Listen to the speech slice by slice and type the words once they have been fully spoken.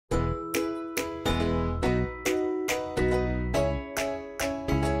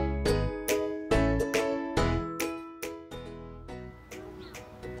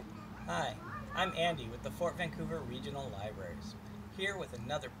Andy with the Fort Vancouver Regional Libraries, here with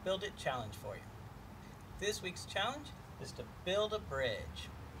another Build It challenge for you. This week's challenge is to build a bridge.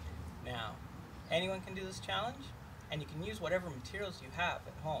 Now, anyone can do this challenge, and you can use whatever materials you have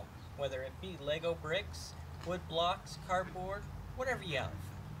at home, whether it be Lego bricks, wood blocks, cardboard, whatever you have.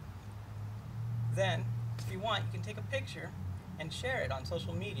 Then, if you want, you can take a picture and share it on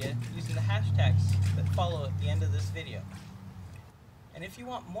social media using the hashtags that follow at the end of this video. And if you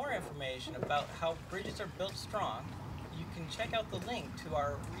want more information about how bridges are built strong, you can check out the link to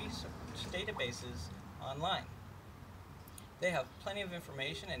our research databases online. They have plenty of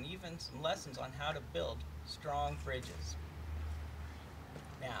information and even some lessons on how to build strong bridges.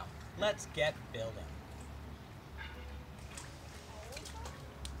 Now, let's get building.